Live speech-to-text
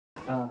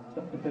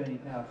Dr. Bernie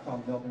Power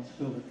from Melbourne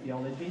School of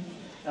Theology.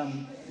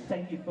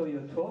 Thank you for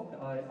your talk.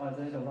 I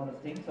learned a lot of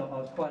things. I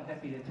was quite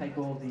happy to take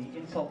all the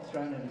insults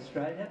thrown at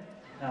Australia.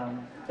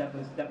 That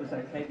was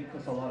okay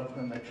because a lot of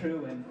them are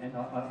true, and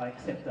I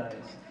accept those.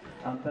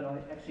 But I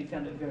actually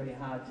found it very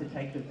hard to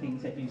take the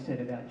things that you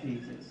said about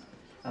Jesus.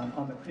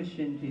 I'm a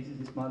Christian,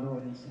 Jesus is my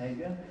Lord and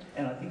Saviour,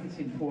 and I think it's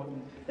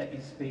important that you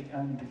speak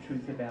only the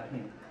truth about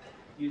him.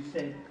 You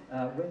said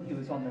when he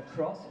was on the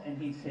cross, and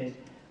he said,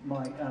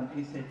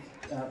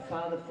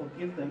 Father,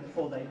 forgive them,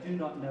 for they do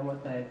not know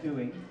what they are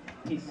doing.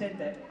 He said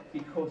that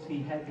because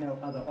he had no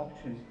other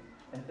option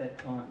at that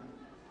time.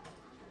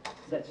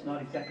 That's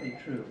not exactly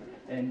true.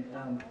 And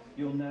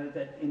you'll know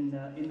that in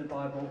the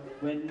Bible,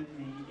 when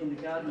in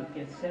the Garden of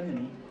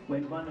Gethsemane,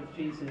 when one of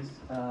Jesus'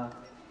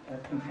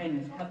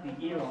 companions cut the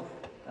ear off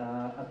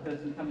a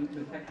person coming to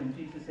attack them,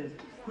 Jesus says,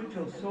 "Put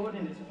your sword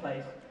in its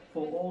place,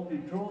 for all who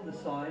draw the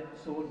sword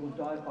will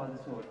die by the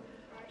sword.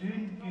 Do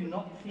you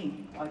not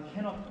think I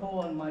cannot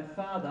call on my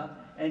Father,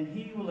 and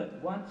he will at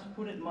once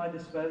put at my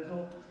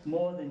disposal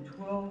more than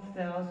 12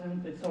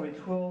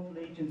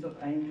 legions of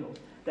angels?"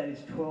 That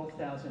is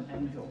 12,000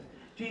 angels.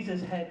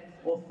 Jesus had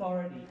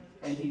authority,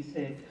 and he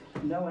said,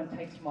 "No one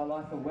takes my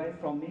life away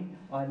from me.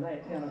 I lay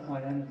it down of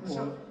my own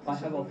accord. I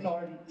have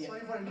authority." Yeah.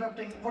 Sorry for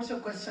interrupting. What's your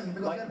question?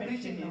 Because my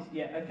question is,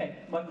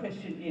 my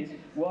question is,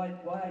 why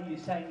are you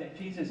saying that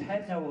Jesus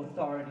had no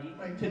authority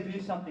to do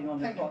something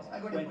on the cross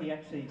when he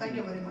actually did? Thank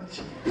you very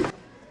much.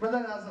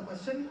 Brother asked a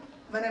question.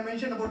 When I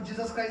mentioned about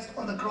Jesus Christ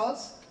on the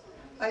cross,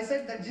 I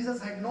said that Jesus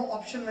had no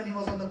option when he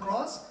was on the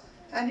cross,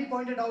 and he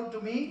pointed out to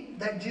me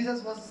that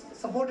Jesus was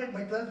supported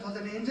by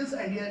 12,000 angels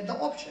and he had the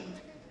option.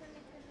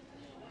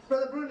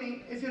 Brother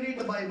Bruni, if you read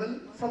the Bible,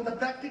 from the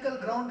practical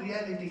ground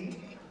reality,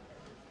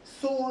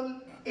 soul,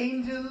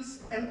 angels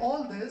and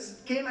all this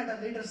came at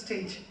a later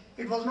stage.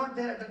 It was not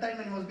there at the time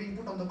when he was being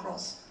put on the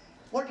cross.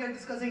 What you are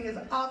discussing is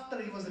after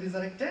he was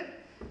resurrected.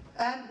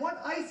 And what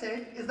I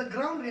said is the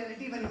ground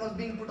reality when he was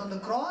being put on the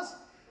cross.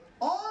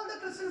 All the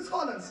Christian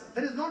scholars,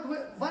 there is not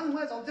one who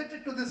has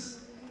objected to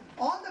this.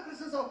 All the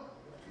Christian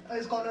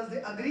scholars,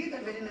 they agree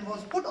that when he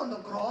was put on the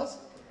cross,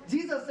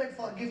 Jesus said,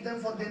 "Forgive them,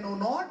 for they know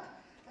not."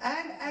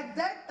 And at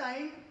that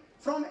time,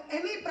 from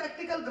any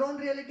practical ground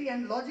reality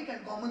and logic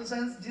and common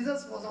sense,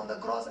 Jesus was on the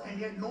cross and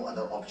he had no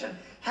other option.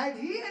 Had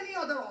he any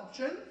other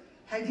option,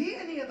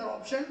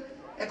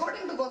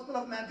 according to the Gospel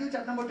of Matthew,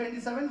 chapter number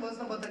 27, verse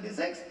number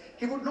 36,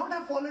 he would not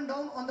have fallen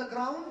down on the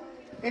ground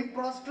in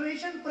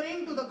prostration,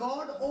 praying to the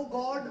God, "Oh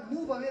God,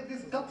 move away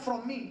this cup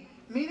from me."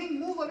 Meaning,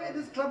 move away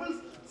this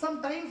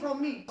troublesome time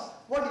from me.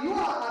 What you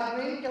are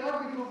arguing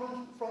cannot be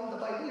proven from the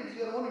Bible. It's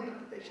your own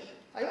interpretation.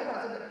 I hope I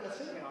answered that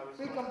question.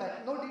 We'll come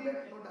back. No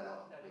debate, no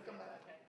dialogue.